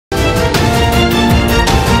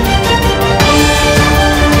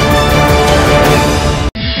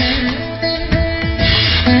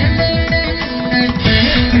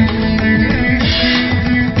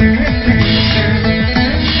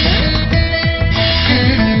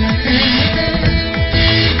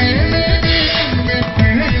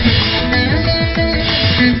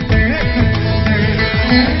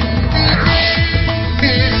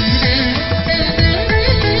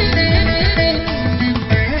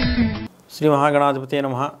శ్రీ మహాగణాధిపతే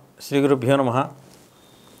నమః. శ్రీ గురుభ్యో నమః.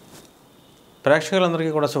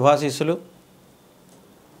 ప్రేక్షకులందరికీ కూడా శుభాశీస్సులు.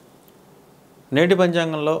 నేటి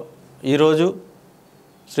పంచాంగంలో ఈరోజు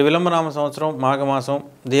శ్రీ విలంబనామ సంవత్సరం మాఘమాసం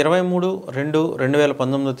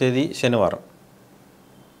 23/2/2019 తేదీ శనివారం.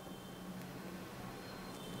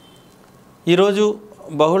 ఈరోజు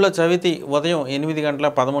బహుళ చవితి ఉదయం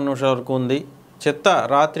 8:13 వరకు ఉంది. చిత్త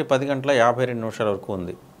రాత్రి 10:52 వరకు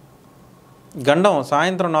ఉంది. గండం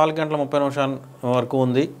సాయంత్రం 4:30 వరకు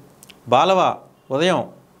ఉంది. బాలవ ఉదయం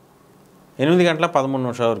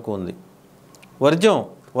 8:13 వరకు ఉంది. వర్జ్యం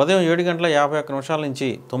ఉదయం 7:51 నుంచి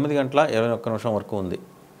 9:21 వరకు ఉంది.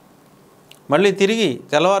 మళ్ళీ తిరిగి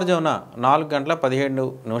తెల్లవారుజామున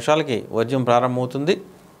 4:17 వర్జ్యం ప్రారంభమవుతుంది.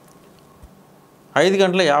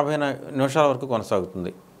 5:50 వరకు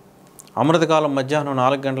కొనసాగుతుంది. అమృతకాలం మధ్యాహ్నం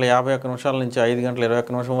 4:51 నుంచి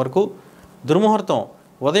 5:21 వరకు. దుర్ముహూర్తం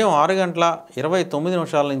ఉదయం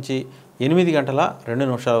 6:29 నుంచి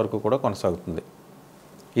 8:02 వరకు కూడా కొనసాగుతుంది.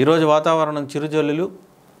 ఈరోజు వాతావరణం చిరుజల్లులు,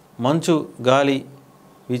 మంచు, గాలి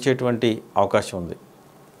వీచేటువంటి అవకాశం ఉంది.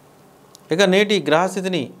 ఇక నేటి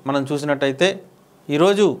గ్రహస్థితిని మనం చూసినట్టయితే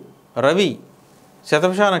ఈరోజు రవి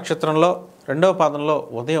శతభిష నక్షత్రంలో 2వ పాదంలో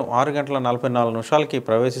ఉదయం 6:44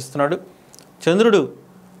 ప్రవేశిస్తున్నాడు. చంద్రుడు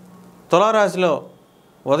తులారాశిలో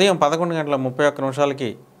ఉదయం 11:31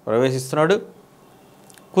 ప్రవేశిస్తున్నాడు.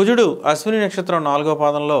 కుజుడు అశ్విని నక్షత్రం 4వ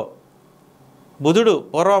పాదంలో, బుధుడు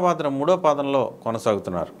పూర్వభాద్ర 3వ పాదంలో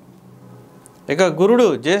కొనసాగుతున్నారు. ఇక గురుడు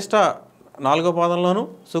జ్యేష్ఠ 4వ పాదంలోను,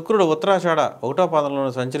 శుక్రుడు ఉత్తరాషాఢ 1వ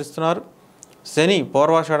పాదంలోను సంచరిస్తున్నారు. శని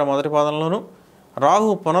పూర్వాషాఢ 1వ పాదంలోను, రాహు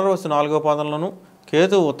పునర్వసు 4వ పాదంలోను,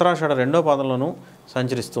 కేతు ఉత్తరాషాఢ 2వ పాదంలోను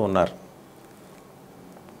సంచరిస్తూ ఉన్నారు.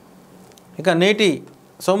 ఇక నేటి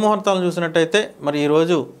సోమముహూర్తాలను చూసినట్టయితే మరి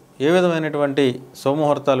ఈరోజు ఏ విధమైనటువంటి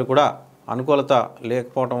సోమముహూర్తాలు కూడా అనుకూలత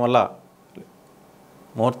లేకపోవటం వల్ల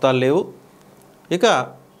ముహూర్తాలు లేవు. ఇక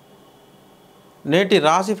నేటి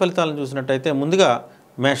రాశి ఫలితాలను చూసినట్టయితే ముందుగా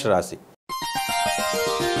మేషరాశి.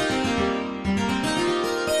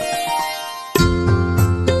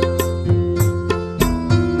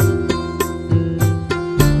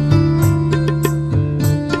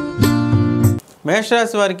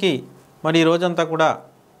 మేషరాశి వారికి మరి ఈ రోజంతా కూడా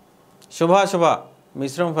శుభాశుభ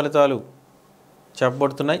మిశ్రమ ఫలితాలు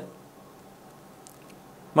చెప్పబడుతున్నాయి.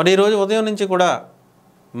 మరి ఈరోజు ఉదయం నుంచి కూడా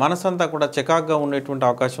మనసంతా కూడా చికాగ్గా ఉండేటువంటి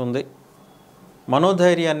అవకాశం ఉంది.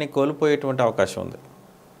 మనోధైర్యాన్ని కోల్పోయేటువంటి అవకాశం ఉంది.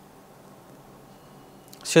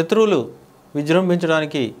 శత్రువులు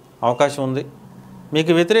విజృంభించడానికి అవకాశం ఉంది.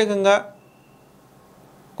 మీకు వ్యతిరేకంగా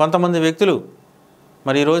కొంతమంది వ్యక్తులు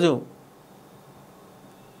మరి ఈరోజు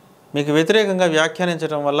మీకు వ్యతిరేకంగా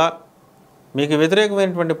వ్యాఖ్యానించడం వల్ల, మీకు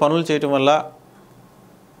వ్యతిరేకమైనటువంటి పనులు చేయటం వల్ల,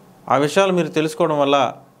 ఆ విషయాలు మీరు తెలుసుకోవడం వల్ల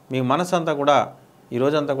మీ మనసంతా కూడా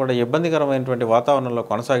ఈరోజంతా కూడా ఇబ్బందికరమైనటువంటి వాతావరణంలో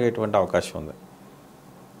కొనసాగేటువంటి అవకాశం ఉంది.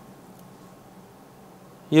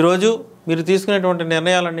 ఈరోజు మీరు తీసుకునేటువంటి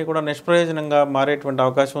నిర్ణయాలన్నీ కూడా నిష్ప్రయోజనంగా మారేటువంటి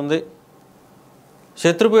అవకాశం ఉంది.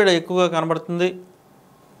 శత్రుపీడ ఎక్కువగా కనబడుతుంది.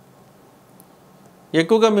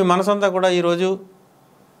 ఎక్కువగా మీ మనసంతా కూడా ఈరోజు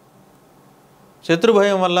శత్రు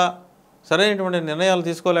భయం వల్ల, సరైనటువంటి నిర్ణయాలు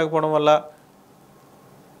తీసుకోలేకపోవడం వల్ల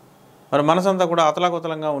మరి మనసంతా కూడా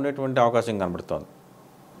అతలాకుతలంగా ఉండేటువంటి అవకాశం కనబడుతోంది.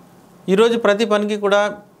 ఈరోజు ప్రతి పనికి కూడా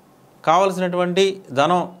కావలసినటువంటి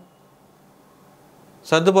ధనం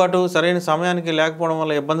సర్దుబాటు సరైన సమయానికి లేకపోవడం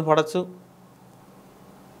వల్ల ఇబ్బంది పడవచ్చు.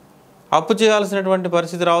 అప్పు చేయాల్సినటువంటి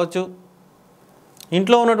పరిస్థితి రావచ్చు.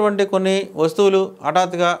 ఇంట్లో ఉన్నటువంటి కొన్ని వస్తువులు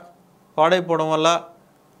హఠాత్తుగా పాడైపోవడం వల్ల,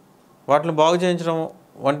 వాటిని బాగు చేయించడం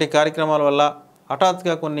వంటి కార్యక్రమాల వల్ల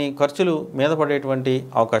హఠాత్తుగా కొన్ని ఖర్చులు మీద పడేటువంటి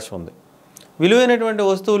అవకాశం ఉంది. విలువైనటువంటి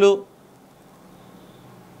వస్తువులు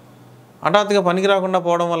హఠాత్తుగా పనికి రాకుండా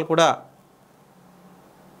పోవడం వల్ల కూడా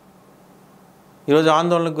ఈరోజు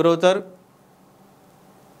ఆందోళనకు గురవుతారు.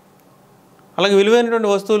 అలాగే విలువైనటువంటి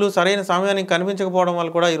వస్తువులు సరైన సమయానికి కనిపించకపోవడం వల్ల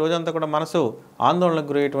కూడా ఈరోజంతా కూడా మనసు ఆందోళనకు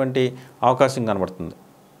గురయ్యేటువంటి అవకాశం కనబడుతుంది.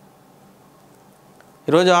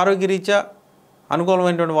 ఈరోజు ఆరోగ్యరీత్యా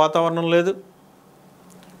అనుకూలమైనటువంటి వాతావరణం లేదు.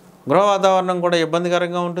 గృహ వాతావరణం కూడా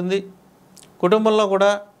ఇబ్బందికరంగా ఉంటుంది. కుటుంబంలో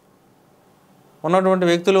కూడా ఉన్నటువంటి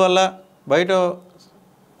వ్యక్తుల వల్ల, బయట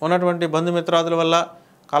ఉన్నటువంటి బంధుమిత్రాదుల వల్ల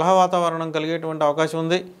కలహ వాతావరణం కలిగేటువంటి అవకాశం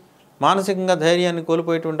ఉంది. మానసికంగా ధైర్యాన్ని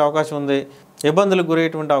కోల్పోయేటువంటి అవకాశం ఉంది. ఇబ్బందులకు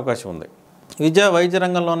గురయ్యేటువంటి అవకాశం ఉంది. విద్యా వైద్య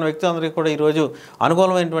రంగంలో ఉన్న వ్యక్తులందరికీ కూడా ఈరోజు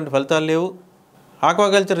అనుకూలమైనటువంటి ఫలితాలు లేవు.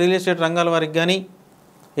 ఆక్వాకల్చర్, రియల్ ఎస్టేట్ రంగాల వారికి కానీ,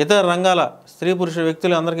 ఇతర రంగాల స్త్రీ పురుష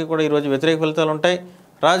వ్యక్తులు అందరికీ కూడా ఈరోజు వ్యతిరేక ఫలితాలు ఉంటాయి.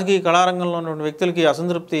 రాజకీయ కళారంగంలో ఉన్నటువంటి వ్యక్తులకి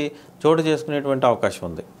అసంతృప్తి చోటు చేసుకునేటువంటి అవకాశం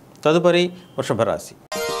ఉంది. తదుపరి వృషభ రాశి.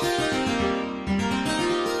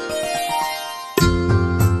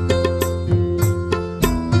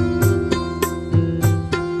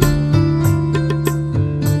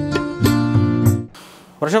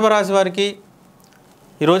 వృషభ రాశి వారికి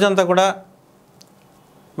ఈ రోజంతా కూడా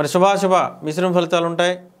మరి శుభాశుభ మిశ్రమ ఫలితాలు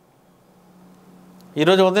ఉంటాయి.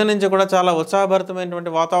 ఈరోజు ఉదయం నుంచి కూడా చాలా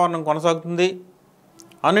ఉత్సాహభరితమైనటువంటి వాతావరణం కొనసాగుతుంది.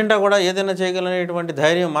 అన్నింటా కూడా ఏదైనా చేయగలిగినటువంటి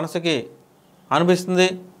ధైర్యం మనసుకి అనిపిస్తుంది.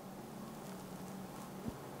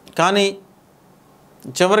 కానీ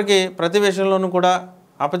చివరికి ప్రతి విషయంలోనూ కూడా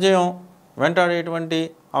అపజయం వెంటాడేటువంటి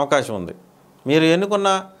అవకాశం ఉంది. మీరు ఎన్నుకున్న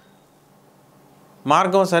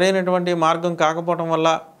మార్గం సరైనటువంటి మార్గం కాకపోవడం వల్ల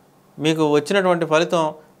మీకు వచ్చినటువంటి ఫలితం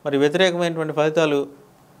మరి వ్యతిరేకమైనటువంటి ఫలితాలు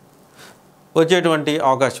వచ్చేటువంటి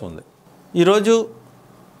అవకాశం ఉంది. ఈరోజు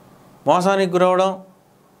మోసానికి గురవడం,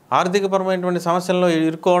 ఆర్థికపరమైనటువంటి సమస్యల్లో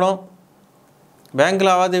ఇరుక్కోవడం, బ్యాంకు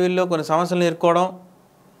లావాదేవీల్లో కొన్ని సమస్యలను ఎదుర్కోవడం,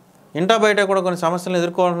 ఇంటా బయట కూడా కొన్ని సమస్యలను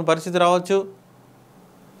ఎదుర్కోవాల్సిన పరిస్థితి రావచ్చు.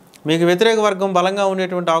 మీకు వ్యతిరేక వర్గం బలంగా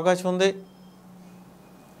ఉండేటువంటి అవకాశం ఉంది.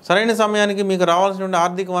 సరైన సమయానికి మీకు రావాల్సినటువంటి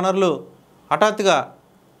ఆర్థిక వనరులు హఠాత్తుగా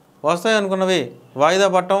వస్తాయనుకున్నవి వాయిదా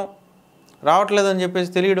పట్టడం, రావట్లేదని చెప్పేసి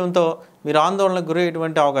తెలియడంతో మీరు ఆందోళనకు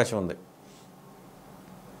గురయ్యేటువంటి అవకాశం ఉంది.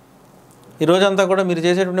 ఈ రోజంతా కూడా మీరు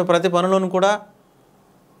చేసేటువంటి ప్రతి పనులను కూడా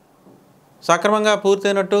సక్రమంగా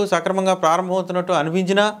పూర్తయినట్టు, సక్రమంగా ప్రారంభమవుతున్నట్టు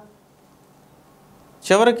అనిపించినా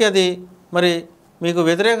చివరికి అది మరి మీకు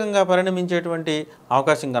వ్యతిరేకంగా పరిణమించేటువంటి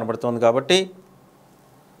అవకాశం కనబడుతుంది. కాబట్టి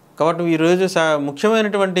ఈరోజు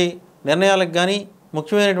ముఖ్యమైనటువంటి నిర్ణయాలకు కానీ,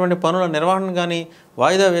 ముఖ్యమైనటువంటి పనుల నిర్వహణ కానీ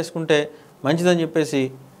వాయిదా వేసుకుంటే మంచిదని చెప్పేసి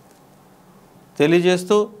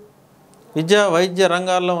తెలియజేస్తూ, విద్యా వైద్య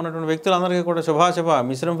రంగాల్లో ఉన్నటువంటి వ్యక్తులందరికీ కూడా శుభాశుభ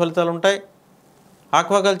మిశ్రమ ఫలితాలు ఉంటాయి.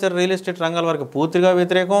 ఆక్వాకల్చర్, రియల్ ఎస్టేట్ రంగాల వరకు పూర్తిగా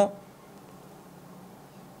వ్యతిరేకం.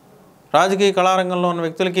 రాజకీయ కళారంగంలో ఉన్న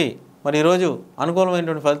వ్యక్తులకి మరి ఈరోజు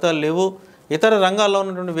అనుకూలమైనటువంటి ఫలితాలు లేవు. ఇతర రంగాల్లో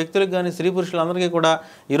ఉన్నటువంటి వ్యక్తులకు కానీ, స్త్రీ పురుషులందరికీ కూడా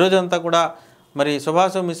ఈరోజంతా కూడా మరి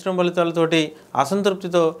శుభాశుభ మిశ్రమ ఫలితాలతోటి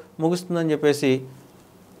అసంతృప్తితో ముగుస్తుందని చెప్పేసి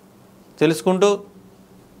తెలుసుకుంటూ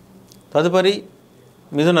తదుపరి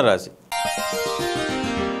మిథున రాశి.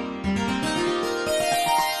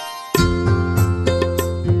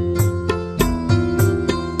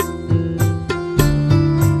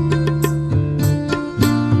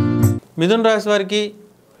 మిథున రాశి వారికి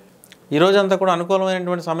ఈరోజంతా కూడా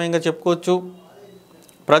అనుకూలమైనటువంటి సమయంగా చెప్పుకోవచ్చు.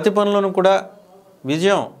 ప్రతి పనులను కూడా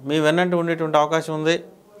విజయం మీ వెన్నంటి ఉండేటువంటి అవకాశం ఉంది.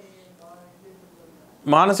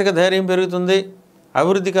 మానసిక ధైర్యం పెరుగుతుంది,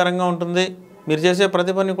 అభివృద్ధికరంగా ఉంటుంది. మీరు చేసే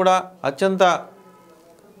ప్రతి పని కూడా అత్యంత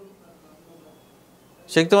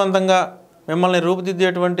శక్తివంతంగా మిమ్మల్ని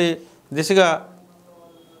రూపుదిద్దేటువంటి దిశగా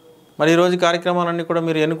మరి ఈరోజు కార్యక్రమాలన్నీ కూడా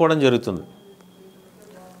మీరు ఎన్నుకోవడం జరుగుతుంది.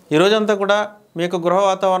 ఈరోజంతా కూడా మీకు గృహ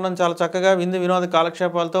వాతావరణం చాలా చక్కగా విందు వినోద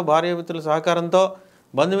కాలక్షేపాలతో, భార్యామిత్రుల సహకారంతో,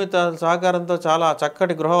 బంధుమిత్రుల సహకారంతో చాలా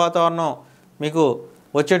చక్కటి గృహ వాతావరణం మీకు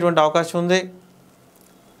వచ్చేటువంటి అవకాశం ఉంది.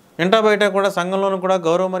 ఇంటా బయట కూడా సంఘంలోనూ కూడా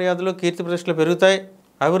గౌరవ మర్యాదలు, కీర్తి ప్రతిష్టలు పెరుగుతాయి.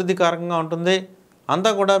 అభివృద్ధికారకంగా ఉంటుంది. అంతా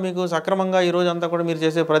కూడా మీకు సక్రమంగా ఈరోజు అంతా కూడా మీరు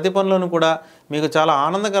చేసే ప్రతి పనులను కూడా మీకు చాలా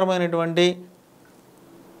ఆనందకరమైనటువంటి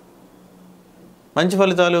మంచి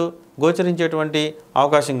ఫలితాలు గోచరించేటువంటి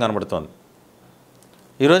అవకాశం కనబడుతోంది.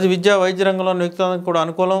 ఈరోజు విద్యా వైద్య రంగంలో ఉన్న వ్యక్తులకు కూడా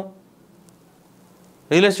అనుకూలం.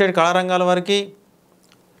 రియల్ ఎస్టేట్ కళారంగాల వారికి,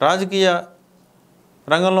 రాజకీయ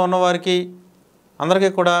రంగంలో ఉన్నవారికి అందరికీ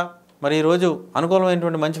కూడా మరి ఈరోజు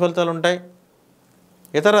అనుకూలమైనటువంటి మంచి ఫలితాలు ఉంటాయి.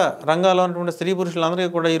 ఇతర రంగాల్లో ఉన్నటువంటి స్త్రీ పురుషులందరికీ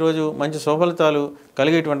కూడా ఈరోజు మంచి శుభఫలితాలు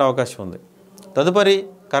కలిగేటువంటి అవకాశం ఉంది. తదుపరి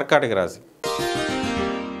కర్కాటక రాశి.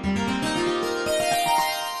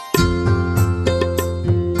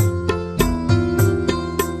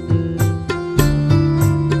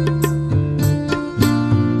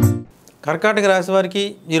 కర్కాటక రాశి వారికి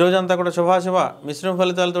ఈరోజంతా కూడా శుభాశుభ మిశ్రమ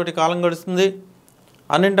ఫలితాలతోటి కాలం గడుస్తుంది.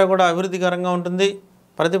 అన్నింటా కూడా అభివృద్ధికరంగా ఉంటుంది.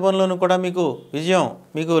 ప్రతి పనులను కూడా మీకు విజయం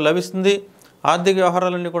మీకు లభిస్తుంది. ఆర్థిక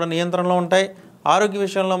వ్యవహారాలన్నీ కూడా నియంత్రణలో ఉంటాయి. ఆరోగ్య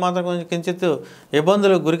విషయంలో మాత్రం కొంచెం కించిత్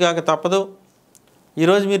ఇబ్బందులు గురికాక తప్పదు.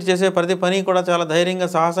 ఈరోజు మీరు చేసే ప్రతి పని కూడా చాలా ధైర్యంగా,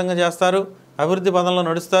 సాహసంగా చేస్తారు. అభివృద్ధి పదంలో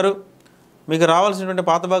నడుస్తారు. మీకు రావాల్సినటువంటి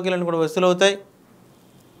పాత బాకీలను కూడా వసూలవుతాయి.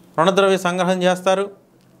 రుణద్రవ్య సంగ్రహం చేస్తారు.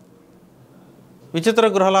 విచిత్ర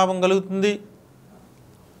గృహలాభం కలుగుతుంది.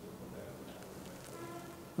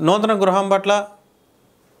 నూతన గృహం పట్ల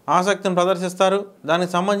ఆసక్తిని ప్రదర్శిస్తారు.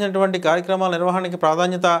 దానికి సంబంధించినటువంటి కార్యక్రమాల నిర్వహణకి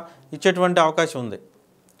ప్రాధాన్యత ఇచ్చేటువంటి అవకాశం ఉంది.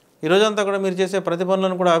 ఈరోజంతా కూడా మీరు చేసే ప్రతి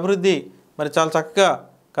పనులను కూడా అభివృద్ధి మరి చాలా చక్కగా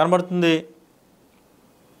కనబడుతుంది.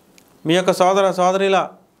 మీ యొక్క సోదరీల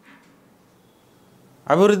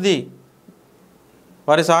అభివృద్ధి,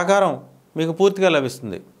 వారి సహకారం మీకు పూర్తిగా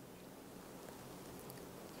లభిస్తుంది.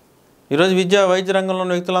 ఈరోజు విద్యా వైద్య రంగంలో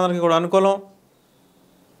ఉన్న వ్యక్తులందరికీ కూడా అనుకూలం.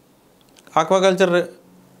 ఆక్వాకల్చర్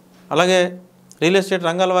అలాగే రియల్ ఎస్టేట్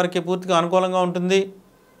రంగాల వారికి పూర్తిగా అనుకూలంగా ఉంటుంది.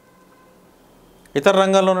 ఇతర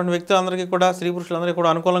రంగాల్లో ఉన్న వ్యక్తులందరికీ కూడా, స్త్రీ పురుషులందరికీ కూడా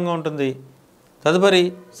అనుకూలంగా ఉంటుంది. తదుపరి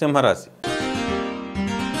సింహరాశి.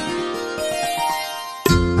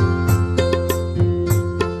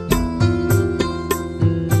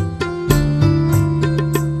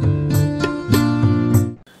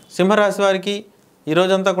 సింహరాశి వారికి ఈ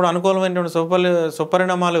రోజంతా కూడా అనుకూలమైనటువంటి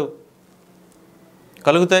సుపరిణామాలు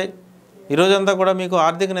కలుగుతాయి. ఈ రోజంతా కూడా మీకు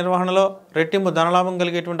ఆర్థిక నిర్వహణలో రెట్టింపు ధనలాభం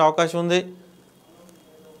కలిగేటువంటి అవకాశం ఉంది.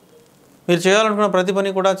 మీరు చేయాలనుకున్న ప్రతి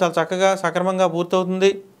పని కూడా చాలా చక్కగా సక్రమంగా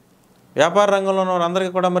పూర్తవుతుంది. వ్యాపార రంగంలో ఉన్న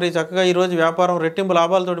వారందరికీ కూడా మరి చక్కగా ఈరోజు వ్యాపారం రెట్టింపు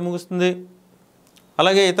లాభాలతోటి ముగుస్తుంది.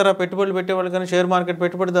 అలాగే ఇతర పెట్టుబడులు పెట్టేవాళ్ళు కానీ, షేర్ మార్కెట్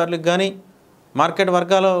పెట్టుబడిదారులకు కానీ,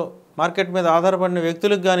 మార్కెట్ మీద ఆధారపడిన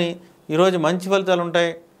వ్యక్తులకు కానీ ఈరోజు మంచి ఫలితాలు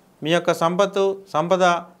ఉంటాయి. మీ యొక్క సంపద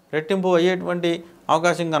రెట్టింపు అయ్యేటువంటి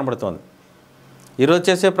అవకాశం కనబడుతోంది. ఈరోజు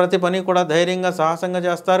చేసే ప్రతి పని కూడా ధైర్యంగా సాహసంగా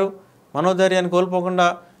చేస్తారు. మనోధైర్యాన్ని కోల్పోకుండా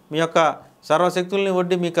మీ యొక్క సర్వశక్తుల్ని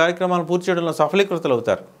ఒడ్డి మీ కార్యక్రమాలను పూర్తి చేయడంలో సఫలీకృతులు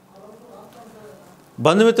అవుతారు.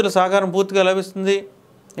 బంధుమిత్రుల సహకారం పూర్తిగా లభిస్తుంది.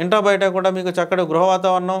 ఇంటా బయట కూడా మీకు చక్కటి గృహ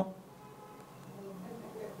వాతావరణం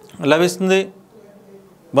లభిస్తుంది.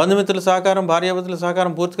 బంధుమిత్రుల సహకారం, భార్యాభర్తల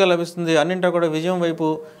సహకారం పూర్తిగా లభిస్తుంది. అన్నింటా కూడా విజయం వైపు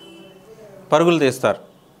పరుగులు తీస్తారు.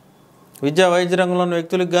 విద్యా వైద్య రంగంలో ఉన్న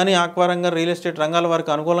వ్యక్తులకు కానీ, ఆక్వా రంగం, రియల్ ఎస్టేట్ రంగాల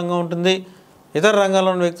వారికి అనుకూలంగా ఉంటుంది. ఇతర రంగాల్లో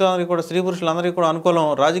ఉన్న వ్యక్తులందరికీ కూడా, స్త్రీ పురుషులందరికీ కూడా అనుకూలం.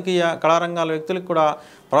 రాజకీయ కళారంగాల వ్యక్తులకు కూడా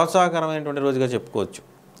ప్రోత్సాహకరమైనటువంటి రోజుగా చెప్పుకోవచ్చు.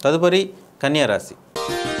 తదుపరి కన్యా రాశి.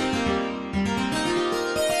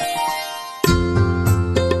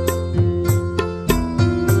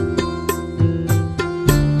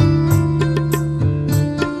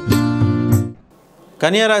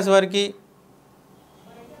 కన్యా రాశి వారికి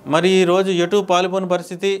మరి ఈరోజు ఎటు పాలుపోని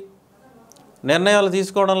పరిస్థితి. నిర్ణయాలు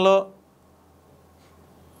తీసుకోవడంలో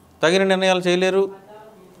తగిన నిర్ణయాలు చేయలేరు.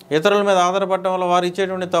 ఇతరుల మీద ఆధారపడటం వల్ల వారు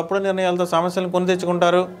ఇచ్చేటువంటి తప్పుడు నిర్ణయాలతో సమస్యలను కొని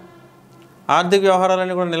తెచ్చుకుంటారు. ఆర్థిక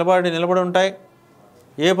వ్యవహారాలన్నీ కూడా నిలబడి ఉంటాయి.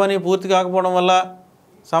 ఏ పని పూర్తి కాకపోవడం వల్ల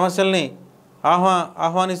సమస్యల్ని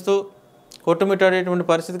ఆహ్వానిస్తూ కొట్టుమిట్టాడేటువంటి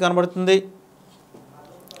పరిస్థితి కనబడుతుంది.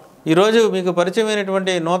 ఈరోజు మీకు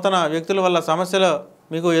పరిచయమైనటువంటి నూతన వ్యక్తుల వల్ల సమస్యలు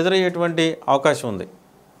మీకు ఎదురయ్యేటువంటి అవకాశం ఉంది.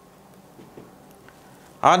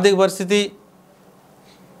 ఆర్థిక పరిస్థితి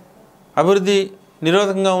అభివృద్ధి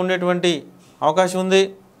నిరోధకంగా ఉండేటువంటి అవకాశం ఉంది.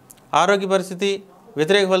 ఆరోగ్య పరిస్థితి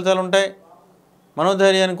వ్యతిరేక ఫలితాలు ఉంటాయి.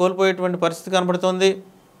 మనోధైర్యాన్ని కోల్పోయేటువంటి పరిస్థితి కనబడుతోంది.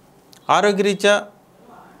 ఆరోగ్యరీత్యా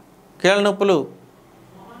కీళ్ళ నొప్పులు,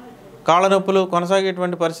 కాళ్ళ నొప్పులు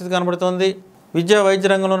కొనసాగేటువంటి పరిస్థితి కనబడుతోంది. విద్యా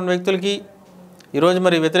వైద్య రంగంలో ఉన్న వ్యక్తులకి ఈరోజు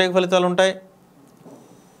మరి వ్యతిరేక ఫలితాలు ఉంటాయి.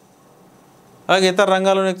 అలాగే ఇతర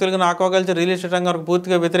రంగాల వ్యక్తులకు ఆక్వాకల్చర్, రియల్ ఎస్టేట్ రంగాలకు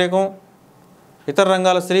పూర్తిగా వ్యతిరేకం. ఇతర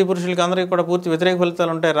రంగాల స్త్రీ పురుషులకి అందరికీ కూడా పూర్తి వ్యతిరేక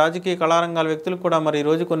ఫలితాలు ఉంటాయి. రాజకీయ కళారంగాల వ్యక్తులకు కూడా మరి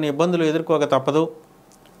ఈరోజు కొన్ని ఇబ్బందులు ఎదుర్కోక తప్పదు.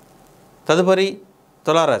 తదుపరి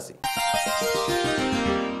తులారాశి.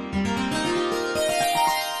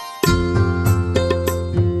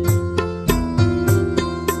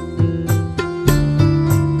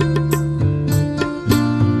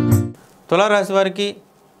 తులారాశి వారికి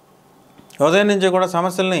ఉదయం నుంచి కూడా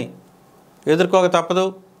సమస్యల్ని ఎదుర్కోక తప్పదు.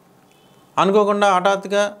 అనుకోకుండా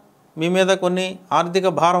హఠాత్తుగా మీ మీద కొన్ని ఆర్థిక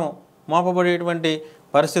భారం మోపబడేటువంటి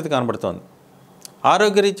పరిస్థితి కనబడుతోంది.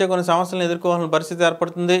 ఆరోగ్యరీత్యా కొన్ని సమస్యలను ఎదుర్కోవాల్సిన పరిస్థితి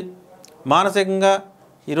ఏర్పడుతుంది. మానసికంగా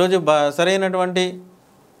ఈరోజు సరైనటువంటి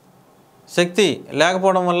శక్తి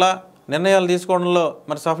లేకపోవడం వల్ల నిర్ణయాలు తీసుకోవడంలో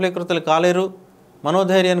మరి సఫలీకృతులు కాలేరు.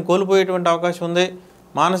 మనోధైర్యాన్ని కోల్పోయేటువంటి అవకాశం ఉంది.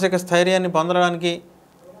 మానసిక స్థైర్యాన్ని పొందడానికి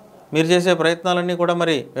మీరు చేసే ప్రయత్నాలన్నీ కూడా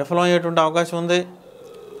మరి విఫలమయ్యేటువంటి అవకాశం ఉంది.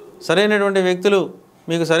 సరైనటువంటి వ్యక్తులు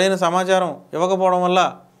మీకు సరైన సమాచారం ఇవ్వకపోవడం వల్ల,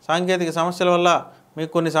 సాంకేతిక సమస్యల వల్ల మీకు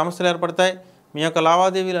కొన్ని సమస్యలు ఏర్పడతాయి. మీ యొక్క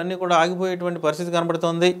లావాదేవీలు అన్నీ కూడా ఆగిపోయేటువంటి పరిస్థితి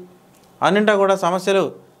కనబడుతోంది. అన్నింటా కూడా సమస్యలు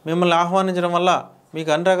మిమ్మల్ని ఆహ్వానించడం వల్ల మీకు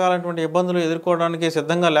అన్ని రకాలైనటువంటి ఇబ్బందులు ఎదుర్కోవడానికి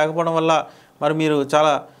సిద్ధంగా లేకపోవడం వల్ల మరి మీరు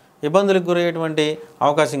చాలా ఇబ్బందులకు గురయ్యేటువంటి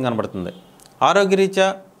అవకాశం కనబడుతుంది. ఆరోగ్యరీత్యా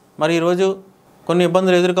మరి ఈరోజు కొన్ని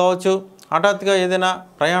ఇబ్బందులు ఎదుర్కోవచ్చు. హఠాత్తుగా ఏదైనా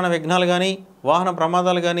ప్రయాణ విఘ్నాలు కానీ, వాహన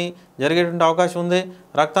ప్రమాదాలు కానీ జరిగేటువంటి అవకాశం ఉంది.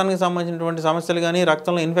 రక్తానికి సంబంధించినటువంటి సమస్యలు కానీ,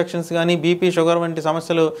 రక్తంలో ఇన్ఫెక్షన్స్ కానీ, బీపీ, షుగర్ వంటి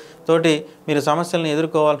సమస్యలతోటి మీరు సమస్యలను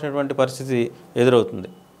ఎదుర్కోవాల్సినటువంటి పరిస్థితి ఎదురవుతుంది.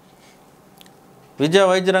 విద్యా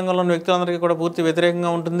వైద్య రంగంలో ఉన్న వ్యక్తులందరికీ కూడా పూర్తి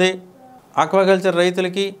వ్యతిరేకంగా ఉంటుంది. ఆక్వాకల్చర్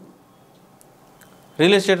రైతులకి,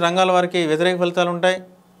 రియల్ ఎస్టేట్ రంగాల వారికి వ్యతిరేక ఫలితాలు ఉంటాయి.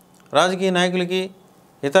 రాజకీయ నాయకులకి,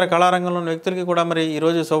 ఇతర కళారంగంలో ఉన్న వ్యక్తులకి కూడా మరి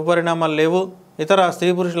ఈరోజు శుభపరిణామాలు లేవు. ఇతర స్త్రీ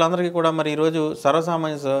పురుషులందరికీ కూడా మరి ఈరోజు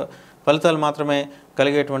సర్వసామాన్య ఫలితాలు మాత్రమే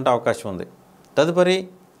కలిగేటువంటి అవకాశం ఉంది. తదుపరి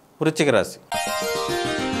వృశ్చిక రాశి.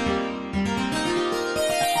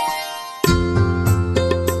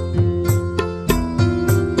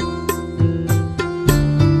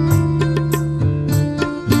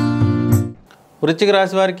 వృశ్చిక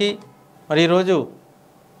రాశి వారికి మరి ఈరోజు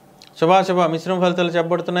శుభాశుభ మిశ్రమ ఫలితాలు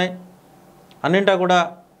చెప్పబడుతున్నాయి. అన్నింటా కూడా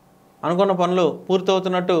అనుకున్న పనులు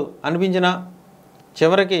పూర్తవుతున్నట్టు అనిపించినా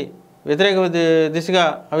చివరికి వ్యతిరేక దిశగా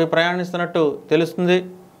అవి ప్రయాణిస్తున్నట్టు తెలుస్తుంది.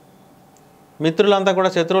 మిత్రులంతా కూడా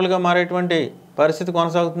శత్రువులుగా మారేటువంటి పరిస్థితి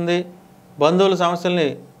కొనసాగుతుంది. బంధువుల సమస్యల్ని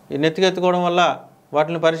నెత్తికెత్తుకోవడం వల్ల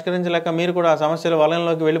వాటిని పరిష్కరించలేక మీరు కూడా ఆ సమస్యల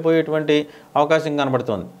వలయంలోకి వెళ్ళిపోయేటువంటి అవకాశం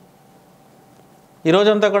కనబడుతోంది. ఈ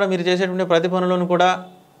రోజంతా కూడా మీరు చేసేటువంటి ప్రతి పనులను కూడా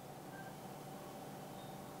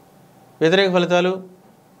వ్యతిరేక ఫలితాలు,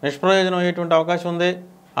 నిష్ప్రయోజనం అయ్యేటువంటి అవకాశం ఉంది.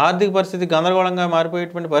 ఆర్థిక పరిస్థితి గందరగోళంగా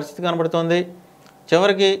మారిపోయేటువంటి పరిస్థితి కనబడుతోంది.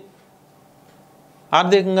 చివరికి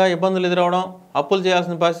ఆర్థికంగా ఇబ్బందులు ఎదురవడం, అప్పులు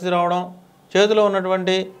చేయాల్సిన పరిస్థితి రావడం, చేతిలో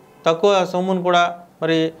ఉన్నటువంటి తక్కువ సొమ్మును కూడా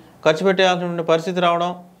మరి ఖర్చు పెట్టేయాల్సినటువంటి పరిస్థితి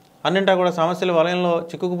రావడం, అన్నింటా కూడా సమస్యల వలయంలో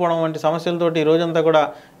చిక్కుకుపోవడం వంటి సమస్యలతోటి ఈ రోజంతా కూడా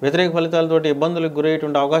వ్యతిరేక ఫలితాలతోటి ఇబ్బందులకు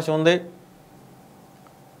గురయ్యేటువంటి అవకాశం ఉంది.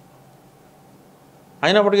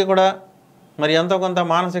 అయినప్పటికీ కూడా మరి ఎంతో కొంత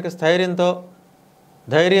మానసిక స్థైర్యంతో,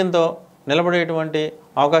 ధైర్యంతో నిలబడేటువంటి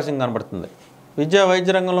అవకాశం కనబడుతుంది. విద్యా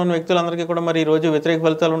వైద్య రంగంలోని వ్యక్తులందరికీ కూడా మరి ఈరోజు వ్యతిరేక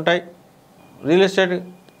ఫలితాలు ఉంటాయి. రియల్ ఎస్టేట్,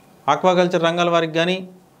 ఆక్వాకల్చర్ రంగాల వారికి కానీ,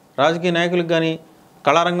 రాజకీయ నాయకులకు కానీ,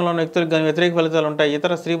 కళారంగంలోని వ్యక్తులకు కానీ వ్యతిరేక ఫలితాలు ఉంటాయి.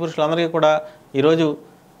 ఇతర స్త్రీ పురుషులందరికీ కూడా ఈరోజు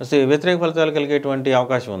వ్యతిరేక ఫలితాలు కలిగేటువంటి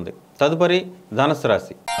అవకాశం ఉంది. తదుపరి ధనుస్సు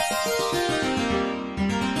రాశి.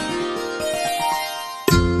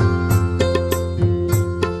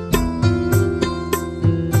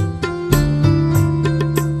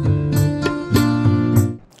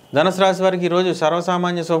 ధనుసు రాశి వారికి ఈరోజు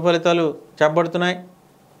సర్వసామాన్య శుభఫలితాలు చెప్పబడుతున్నాయి.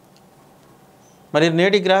 మరి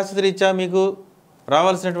నేటి గ్రహస్థితి రీత్యా మీకు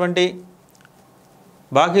రావాల్సినటువంటి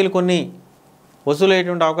బాకీలు కొన్ని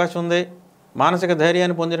వసూలయ్యేటువంటి అవకాశం ఉంది. మానసిక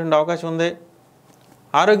ధైర్యాన్ని పొందేటువంటి అవకాశం ఉంది.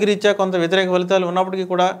 ఆరోగ్యరీత్యా కొంత వ్యతిరేక ఫలితాలు ఉన్నప్పటికీ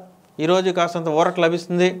కూడా ఈరోజు కాస్తంత ఊరట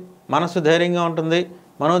లభిస్తుంది. మనస్సు ధైర్యంగా ఉంటుంది.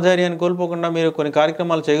 మనోధైర్యాన్ని కోల్పోకుండా మీరు కొన్ని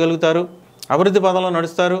కార్యక్రమాలు చేయగలుగుతారు. అభివృద్ధి పదంలో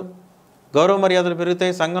నడుస్తారు. గౌరవ మర్యాదలు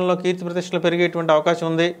పెరుగుతాయి. సంఘంలో కీర్తి ప్రతిష్టలు పెరిగేటువంటి అవకాశం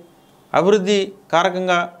ఉంది. అభివృద్ధి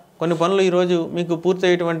కారకంగా కొన్ని పనులు ఈరోజు మీకు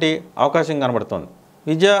పూర్తయ్యేటువంటి అవకాశం కనబడుతోంది.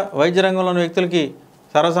 విద్యా వైద్య రంగంలోని వ్యక్తులకి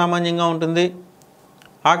సర్వసామాన్యంగా ఉంటుంది.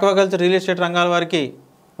 ఆక్వాకల్చర్, రియల్ ఎస్టేట్ రంగాల వారికి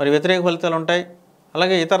మరి వ్యతిరేక ఫలితాలు ఉంటాయి.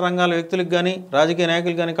 అలాగే ఇతర రంగాల వ్యక్తులకు కానీ, రాజకీయ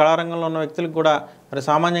నాయకులు కానీ, కళారంగంలో ఉన్న వ్యక్తులకు కూడా మరి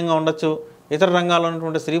సామాన్యంగా ఉండొచ్చు. ఇతర రంగాల్లో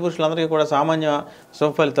ఉన్నటువంటి స్త్రీ పురుషులందరికీ కూడా సామాన్య శుభ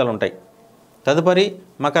ఫలితాలు ఉంటాయి. తదుపరి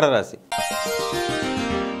మకర రాశి.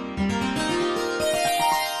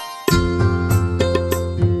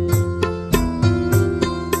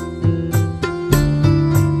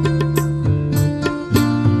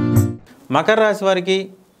 మకర రాశి వారికి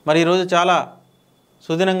మరి ఈరోజు చాలా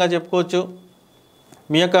సుదినంగా చెప్పుకోవచ్చు.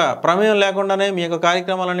 మీ యొక్క ప్రమేయం లేకుండానే మీ యొక్క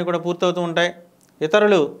కార్యక్రమాలన్నీ కూడా పూర్తవుతూ ఉంటాయి.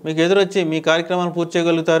 ఇతరులు మీకు ఎదురొచ్చి మీ కార్యక్రమాలను పూర్తి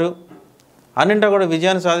చేయగలుగుతారు. అన్నింటా కూడా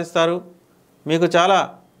విజయాన్ని సాధిస్తారు. మీకు చాలా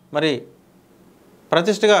మరి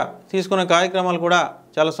ప్రతిష్టగా తీసుకున్న కార్యక్రమాలు కూడా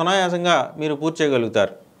చాలా సునాయాసంగా మీరు పూర్తి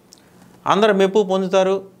చేయగలుగుతారు. అందరూ మెప్పు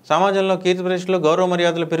పొందుతారు. సమాజంలో కీర్తి ప్రతిష్టలు, గౌరవ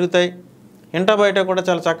మర్యాదలు పెరుగుతాయి. ఇంట బయట కూడా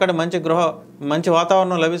చాలా చక్కటి మంచి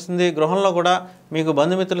వాతావరణం లభిస్తుంది. గృహంలో కూడా మీకు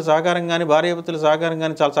బంధుమిత్రుల సహకారం కానీ, భార్యాభర్తల సహకారం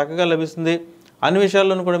కానీ చాలా చక్కగా లభిస్తుంది. అన్ని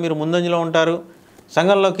విషయాల్లోనూ కూడా మీరు ముందంజలో ఉంటారు.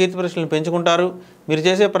 సంఘంలో కీర్తి ప్రతిష్టలను పెంచుకుంటారు. మీరు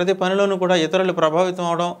చేసే ప్రతి పనిలోనూ కూడా ఇతరులు ప్రభావితం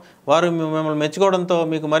అవడం, వారు మిమ్మల్ని మెచ్చుకోవడంతో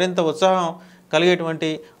మీకు మరింత ఉత్సాహం కలిగేటువంటి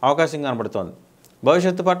అవకాశం కనబడుతోంది.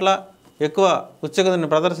 భవిష్యత్తు పట్ల ఎక్కువ ఉత్సుకతను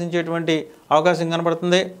ప్రదర్శించేటువంటి అవకాశం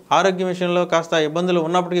కనబడుతుంది. ఆరోగ్య విషయంలో కాస్త ఇబ్బందులు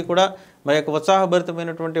ఉన్నప్పటికీ కూడా మరి యొక్క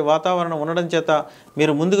ఉత్సాహభరితమైనటువంటి వాతావరణం ఉండడం చేత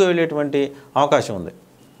మీరు ముందుకు వెళ్ళేటువంటి అవకాశం ఉంది.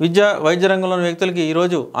 విద్యా వైద్య రంగంలోని వ్యక్తులకి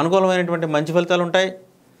ఈరోజు అనుకూలమైనటువంటి మంచి ఫలితాలు ఉంటాయి.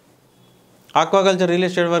 ఆక్వాకల్చర్, రియల్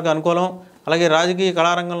ఎస్టేట్ వరకు అనుకూలం. అలాగే రాజకీయ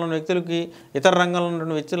కళారంగంలోని వ్యక్తులకి, ఇతర రంగంలో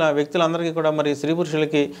ఉన్నటువంటి వ్యక్తులందరికీ కూడా మరి స్త్రీ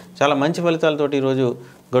పురుషులకి చాలా మంచి ఫలితాలతోటి ఈరోజు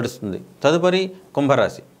గడుస్తుంది. తదుపరి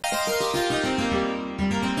కుంభరాశి.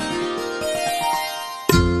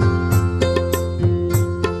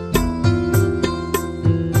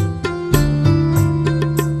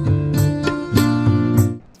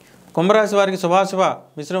 కుంభరాశి వారికి శుభాశుభ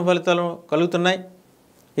మిశ్రమ ఫలితాలు కలుగుతున్నాయి.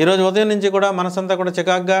 ఈరోజు ఉదయం నుంచి కూడా మనసంతా కూడా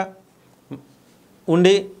చికాగ్గా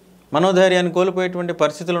ఉండి మనోధైర్యాన్ని కోల్పోయేటువంటి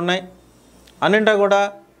పరిస్థితులు ఉన్నాయి. అన్నింటా కూడా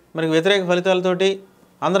మరి వ్యతిరేక ఫలితాలతోటి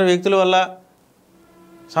అందరి వ్యక్తుల వల్ల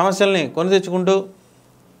సమస్యల్ని కొని తెచ్చుకుంటూ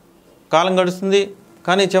కాలం గడుస్తుంది.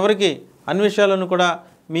 కానీ చివరికి అన్ని విషయాలను కూడా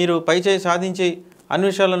మీరు పైచేయి సాధించి అన్ని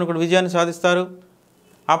విషయాలను కూడా విజయాన్ని సాధిస్తారు.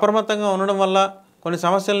 అప్రమత్తంగా ఉండడం వల్ల కొన్ని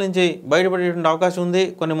సమస్యల నుంచి బయటపడేటువంటి అవకాశం ఉంది.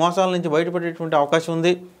 కొన్ని మోసాల నుంచి బయటపడేటువంటి అవకాశం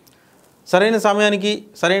ఉంది. సరైన సమయానికి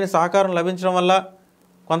సరైన సహకారం లభించడం వల్ల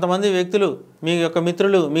కొంతమంది వ్యక్తులు, మీ యొక్క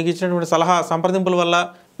మిత్రులు మీకు ఇచ్చినటువంటి సలహా సంప్రదింపుల వల్ల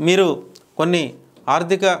మీరు కొన్ని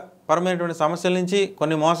ఆర్థిక పరమైనటువంటి సమస్యల నుంచి,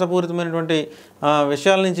 కొన్ని మోసపూరితమైనటువంటి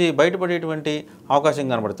విషయాల నుంచి బయటపడేటువంటి అవకాశం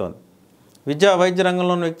కనబడుతోంది. విద్యా వైద్య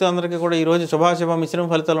రంగంలో ఉన్న వ్యక్తులందరికీ కూడా ఈరోజు శుభాశుభ మిశ్రమ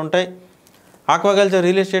ఫలితాలు ఉంటాయి. ఆక్వాకల్చర్,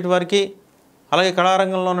 రియల్ ఎస్టేట్ వారికి, అలాగే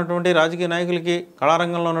కళారంగంలో ఉన్నటువంటి రాజకీయ నాయకులకి,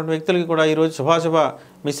 కళారంగంలో ఉన్నటువంటి వ్యక్తులకి కూడా ఈరోజు శుభాశుభ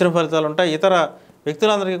మిశ్రమ ఫలితాలు ఉంటాయి. ఇతర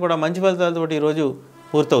వ్యక్తులందరికీ కూడా మంచి ఫలితాలతో ఈరోజు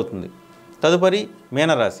పూర్తవుతుంది. తదుపరి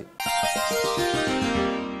మీనరాశి.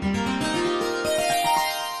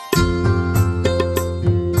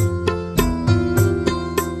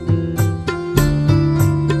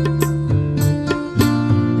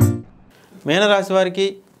 మీనరాశి వారికి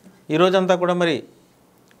ఈ రోజంతా కూడా మరి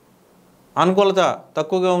అనుకూలత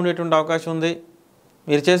తక్కువగా ఉండేటువంటి అవకాశం ఉంది.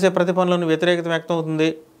 మీరు చేసే ప్రతి పనులను వ్యతిరేకత వ్యక్తం అవుతుంది.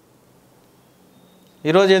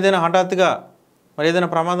 ఈరోజు ఏదైనా హఠాత్తుగా మరి ఏదైనా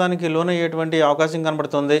ప్రమాదానికి లోనయ్యేటువంటి అవకాశం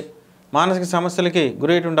కనబడుతుంది. మానసిక సమస్యలకి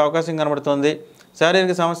గురయ్యేటువంటి అవకాశం కనబడుతుంది.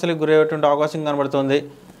 శారీరక సమస్యలకు గురయ్యేటువంటి అవకాశం కనబడుతుంది.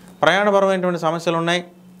 ప్రయాణపరమైనటువంటి సమస్యలు ఉన్నాయి.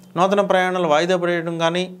 నూతన ప్రయాణాలు వాయిదా పడేయడం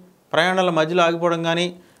కానీ, ప్రయాణాల మధ్యలో ఆగిపోవడం కానీ,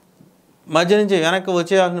 మధ్య నుంచి వెనక్కి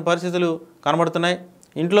వచ్చేయాల్సిన పరిస్థితులు కనబడుతున్నాయి.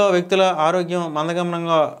 ఇంట్లో వ్యక్తుల ఆరోగ్యం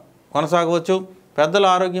మందగమనంగా కొనసాగవచ్చు. పెద్దల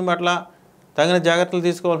ఆరోగ్యం పట్ల తగిన జాగ్రత్తలు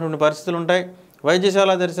తీసుకోవాల్సిన పరిస్థితులు ఉంటాయి.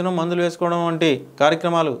 వైద్యశాల దర్శనం, మందులు వేసుకోవడం వంటి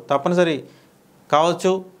కార్యక్రమాలు తప్పనిసరి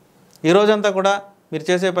కావచ్చు. ఈ రోజంతా కూడా మీరు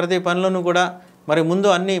చేసే ప్రతి పనులను కూడా మరి ముందు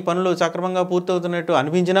అన్ని పనులు సక్రమంగా పూర్తవుతున్నట్టు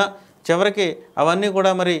అనిపించినా చివరికి అవన్నీ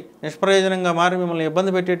కూడా మరి నిష్ప్రయోజనంగా మారి మిమ్మల్ని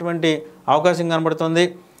ఇబ్బంది పెట్టేటువంటి అవకాశం కనబడుతుంది.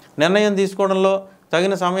 నిర్ణయం తీసుకోవడంలో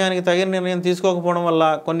తగిన సమయానికి తగిన నిర్ణయం తీసుకోకపోవడం వల్ల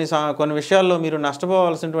కొన్ని విషయాల్లో మీరు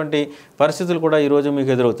నష్టపోవాల్సినటువంటి పరిస్థితులు కూడా ఈరోజు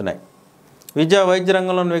మీకు ఎదురవుతున్నాయి. విద్యా వైద్య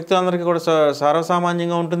రంగంలో ఉన్న వ్యక్తులందరికీ కూడా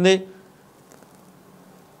సర్వసామాన్యంగా ఉంటుంది.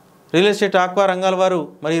 రియల్ ఎస్టేట్, ఆక్వా రంగాల వారు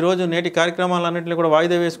మరి ఈరోజు నేటి కార్యక్రమాలన్నింటినీ కూడా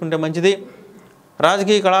వాయిదా వేసుకుంటే మంచిది.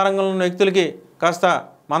 రాజకీయ కళారంగంలో ఉన్న వ్యక్తులకి కాస్త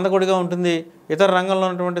మందకొడిగా ఉంటుంది. ఇతర రంగంలో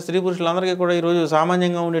ఉన్నటువంటి స్త్రీ పురుషులందరికీ కూడా ఈరోజు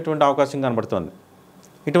సామాన్యంగా ఉండేటువంటి అవకాశం కనబడుతుంది.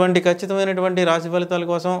 ఇటువంటి ఖచ్చితమైనటువంటి రాశి ఫలితాల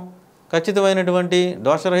కోసం, ఖచ్చితమైనటువంటి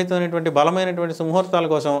దోషరహితమైనటువంటి బలమైనటువంటి సుముహూర్తాల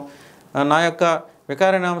కోసం నా యొక్క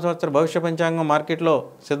వికారనామ సంవత్సర భవిష్య పంచాంగం మార్కెట్లో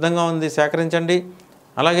సిద్ధంగా ఉంది, సేకరించండి.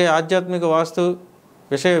 అలాగే ఆధ్యాత్మిక వాస్తు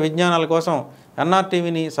విషయ విజ్ఞానాల కోసం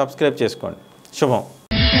NRTVని సబ్స్క్రైబ్ చేసుకోండి. శుభం.